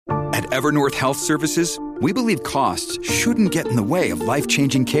At Evernorth Health Services, we believe costs shouldn't get in the way of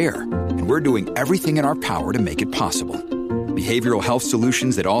life-changing care, and we're doing everything in our power to make it possible. Behavioral health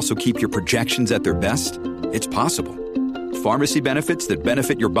solutions that also keep your projections at their best? It's possible. Pharmacy benefits that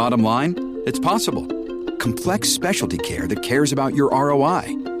benefit your bottom line? It's possible. Complex specialty care that cares about your ROI?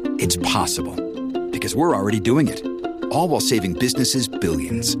 It's possible. Because we're already doing it. All while saving businesses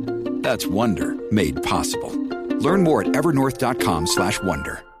billions. That's Wonder made possible. Learn more at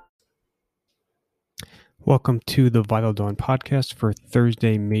evernorth.com/wonder. Welcome to the Vital Dawn podcast for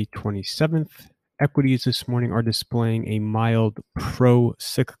Thursday, May 27th. Equities this morning are displaying a mild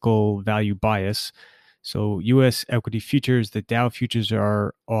pro-cyclical value bias. So U.S. equity futures, the Dow futures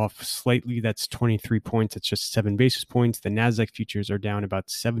are off slightly. That's 23 points. That's just 7 basis points. The NASDAQ futures are down about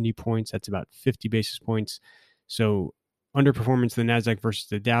 70 points. That's about 50 basis points. So underperformance of the NASDAQ versus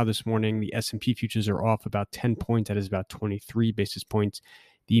the Dow this morning. The S&P futures are off about 10 points. That is about 23 basis points.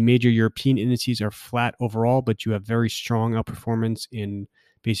 The major European indices are flat overall, but you have very strong outperformance in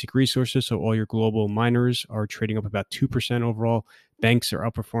basic resources. So all your global miners are trading up about 2% overall. Banks are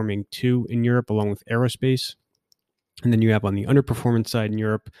outperforming 2% in Europe, along with aerospace. And then you have on the underperformance side in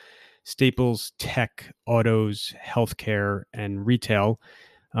Europe, staples, tech, autos, healthcare, and retail.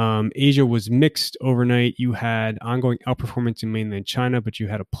 Asia was mixed overnight. You had ongoing outperformance in mainland China, but you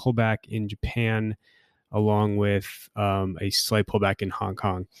had a pullback in Japan, along with a slight pullback in Hong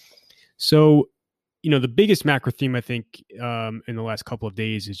Kong. So, the biggest macro theme, I think, in the last couple of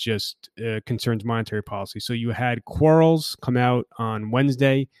days is just concerns monetary policy. So you had Quarles come out on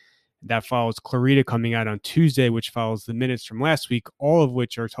Wednesday. That follows Clarida coming out on Tuesday, which follows the minutes from last week, all of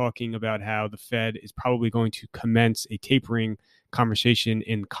which are talking about how the Fed is probably going to commence a tapering conversation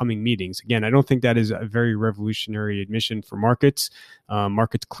in coming meetings. Again, I don't think that is a very revolutionary admission for markets.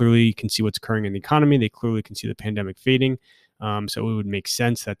 Markets clearly can see what's occurring in the economy. They clearly can see the pandemic fading. So it would make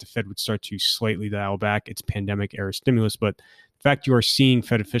sense that the Fed would start to slightly dial back its pandemic era stimulus. But the fact you are seeing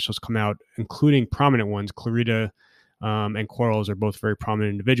Fed officials come out, including prominent ones, Clarida and Quarles are both very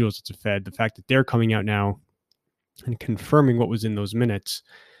prominent individuals at the Fed. The fact that they're coming out now and confirming what was in those minutes,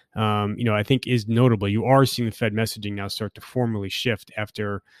 I think is notable. You are seeing the Fed messaging now start to formally shift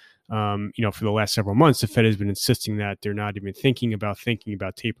after, for the last several months, the Fed has been insisting that they're not even thinking about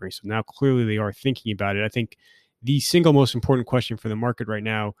tapering. So now clearly they are thinking about it. I think the single most important question for the market right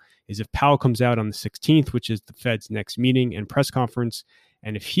now is if Powell comes out on the 16th, which is the Fed's next meeting and press conference,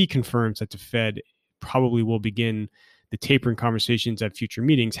 and if he confirms that the Fed probably will begin the tapering conversations at future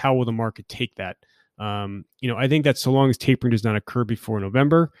meetings, how will the market take that? I think that so long as tapering does not occur before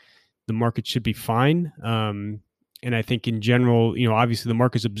November, the market should be fine. And I think in general, obviously the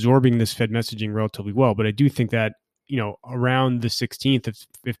market's absorbing this Fed messaging relatively well, but I do think that, around the 16th,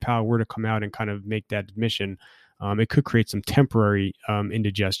 if Powell were to come out and kind of make that admission, it could create some temporary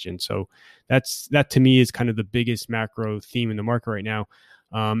indigestion. So that to me is kind of the biggest macro theme in the market right now.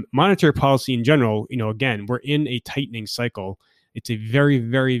 Monetary policy in general, again, we're in a tightening cycle. It's a very,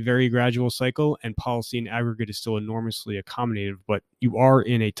 very, very gradual cycle, and policy in aggregate is still enormously accommodative, but you are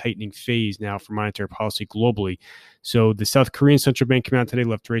in a tightening phase now for monetary policy globally. So the South Korean central bank came out today,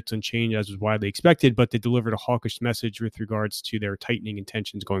 left rates unchanged as was widely expected, but they delivered a hawkish message with regards to their tightening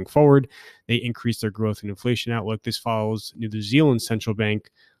intentions going forward. They increased their growth and inflation outlook. This follows New Zealand central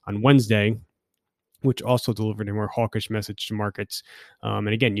bank on Wednesday, which also delivered a more hawkish message to markets. And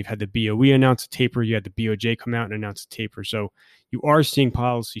again, you've had the BOE announce a taper. You had the BOJ come out and announce a taper. So you are seeing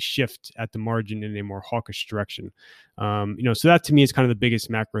policy shift at the margin in a more hawkish direction. So that to me is kind of the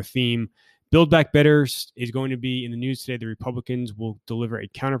biggest macro theme. Build Back Better is going to be in the news today. The Republicans will deliver a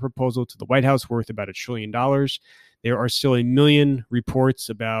counterproposal to the White House worth about $1 trillion. There are still a million reports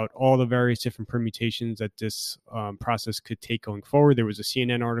about all the various different permutations that this process could take going forward. There was a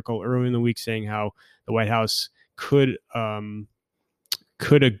CNN article earlier in the week saying how the White House could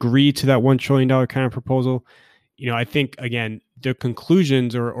agree to that $1 trillion counterproposal. I think, again, the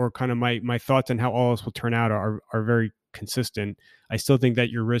conclusions or kind of my thoughts on how all this will turn out are very consistent. I still think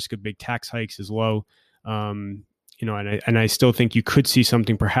that your risk of big tax hikes is low. And I still think you could see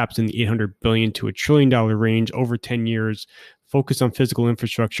something perhaps in the $800 billion to $1 trillion range over 10 years, focused on physical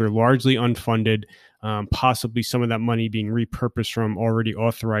infrastructure, largely unfunded, possibly some of that money being repurposed from already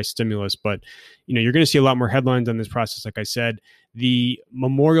authorized stimulus. But, you're going to see a lot more headlines on this process. Like I said, the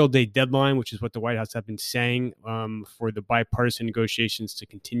Memorial Day deadline, which is what the White House have been saying for the bipartisan negotiations to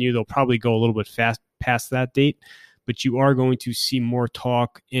continue, they'll probably go a little bit past that date. But you are going to see more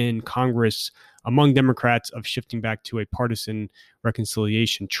talk in Congress among Democrats of shifting back to a partisan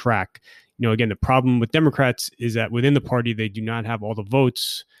reconciliation track. Again, the problem with Democrats is that within the party, they do not have all the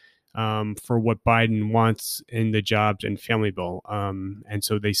votes for what Biden wants in the jobs and family bill. And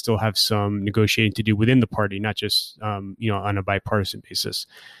so they still have some negotiating to do within the party, not just, on a bipartisan basis.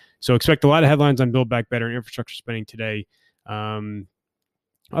 So expect a lot of headlines on Build Back Better and infrastructure spending today.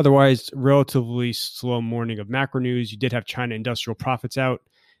 Otherwise, relatively slow morning of macro news. You did have China industrial profits out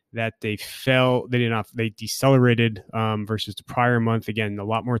that they fell. They decelerated versus the prior month. Again, a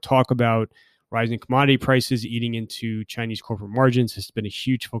lot more talk about rising commodity prices eating into Chinese corporate margins. This has been a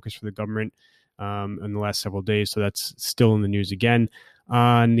huge focus for the government in the last several days. So that's still in the news again.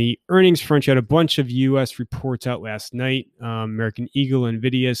 On the earnings front, you had a bunch of U.S. reports out last night. American Eagle,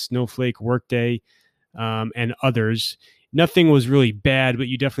 NVIDIA, Snowflake, Workday, and others. Nothing was really bad, but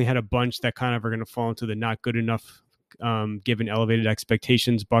you definitely had a bunch that kind of are going to fall into the not good enough given elevated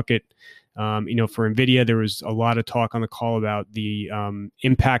expectations bucket. For NVIDIA, there was a lot of talk on the call about the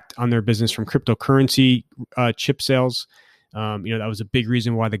impact on their business from cryptocurrency chip sales. That was a big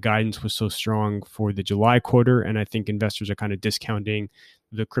reason why the guidance was so strong for the July quarter. And I think investors are kind of discounting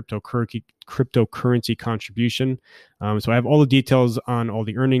the cryptocurrency contribution. So I have all the details on all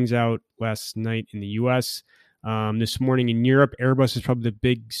the earnings out last night in the U.S. This morning in Europe, Airbus is probably the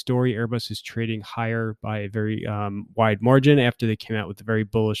big story. Airbus is trading higher by a very wide margin after they came out with a very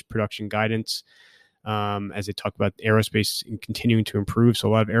bullish production guidance as they talk about aerospace continuing to improve. So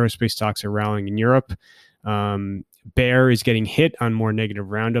a lot of aerospace stocks are rallying in Europe. Bayer is getting hit on more negative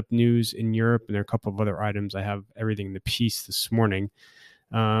roundup news in Europe, and there are a couple of other items. I have everything in the piece this morning.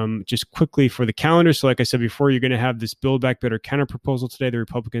 Just quickly for the calendar. So like I said before, you're going to have this Build Back Better counter proposal today. The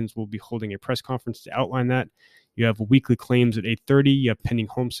Republicans will be holding a press conference to outline that. You have weekly claims at 8:30. You have pending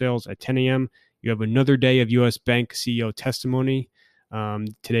home sales at 10 a.m. You have another day of U.S. Bank CEO testimony.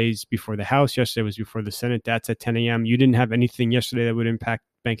 Today's before the House. Yesterday was before the Senate. That's at 10 a.m. You didn't have anything yesterday that would impact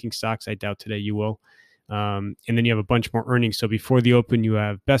banking stocks. I doubt today you will. And then you have a bunch more earnings. So before the open, you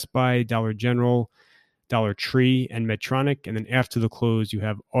have Best Buy, Dollar General, Dollar Tree, and Medtronic. And then after the close, you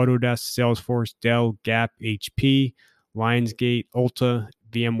have Autodesk, Salesforce, Dell, Gap, HP, Lionsgate, Ulta,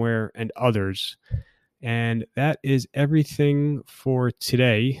 VMware, and others. And that is everything for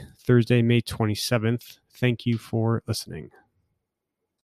today, Thursday, May 27th. Thank you for listening.